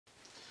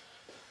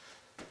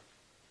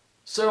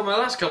So my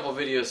last couple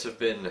videos have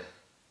been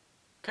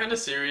kind of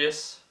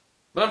serious,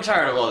 but I'm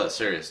tired of all that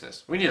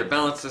seriousness. We need to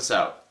balance this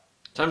out.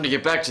 Time to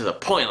get back to the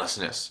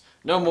pointlessness.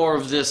 No more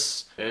of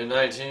this. In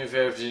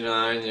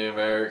 1959, the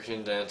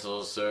American Dental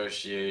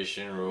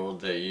Association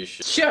ruled that you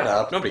should— Shut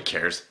up! Nobody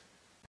cares.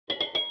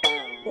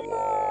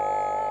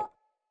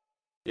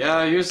 Yeah,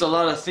 I used a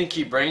lot of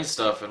thinky brain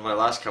stuff in my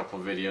last couple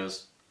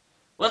videos.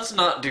 Let's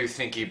not do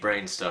thinky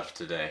brain stuff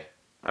today.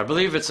 I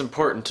believe it's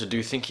important to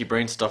do thinky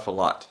brain stuff a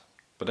lot,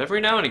 but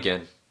every now and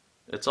again,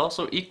 it's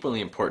also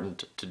equally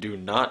important to do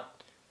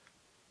not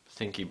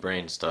thinky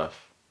brain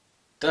stuff.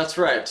 That's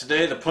right,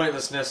 today the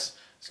pointlessness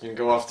is going to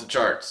go off the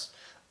charts.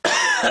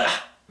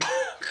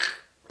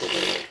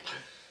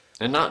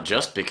 And not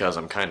just because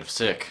I'm kind of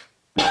sick.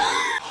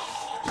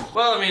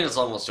 Well, I mean, it's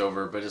almost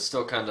over, but it's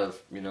still kind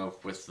of, you know,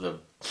 with the...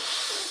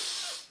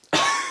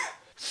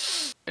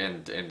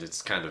 and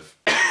it's kind of...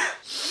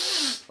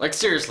 Like,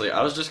 seriously,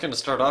 I was just gonna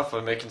start off by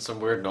making some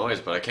weird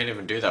noise, but I can't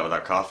even do that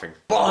without coughing.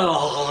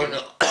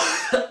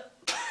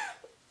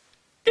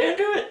 Can't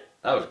do it!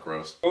 That was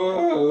gross.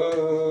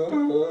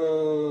 So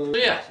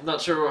yeah, I'm not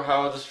sure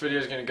how this video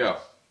is gonna go.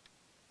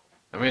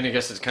 I mean, I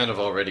guess it's kind of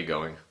already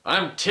going.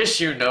 I'm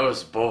Tissue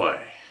Nose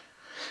Boy.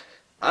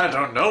 I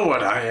don't know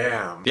what I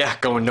am. Yeah,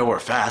 going nowhere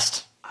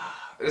fast.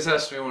 This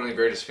has to be one of the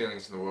greatest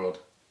feelings in the world.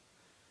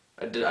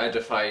 I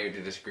defy you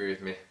to disagree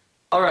with me.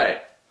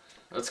 Alright,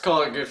 let's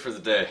call it good for the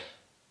day.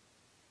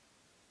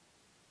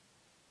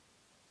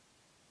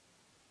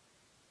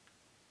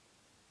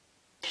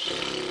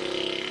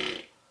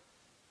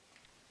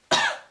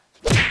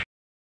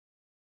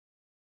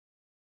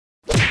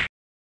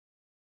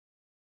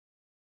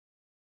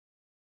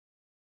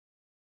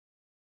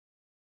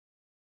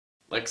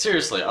 Like,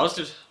 seriously, I was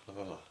just...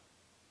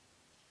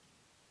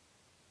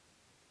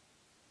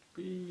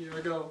 Here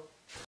I go.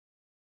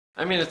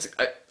 I mean, it's...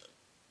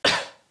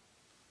 Let's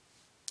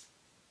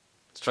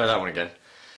try that one again.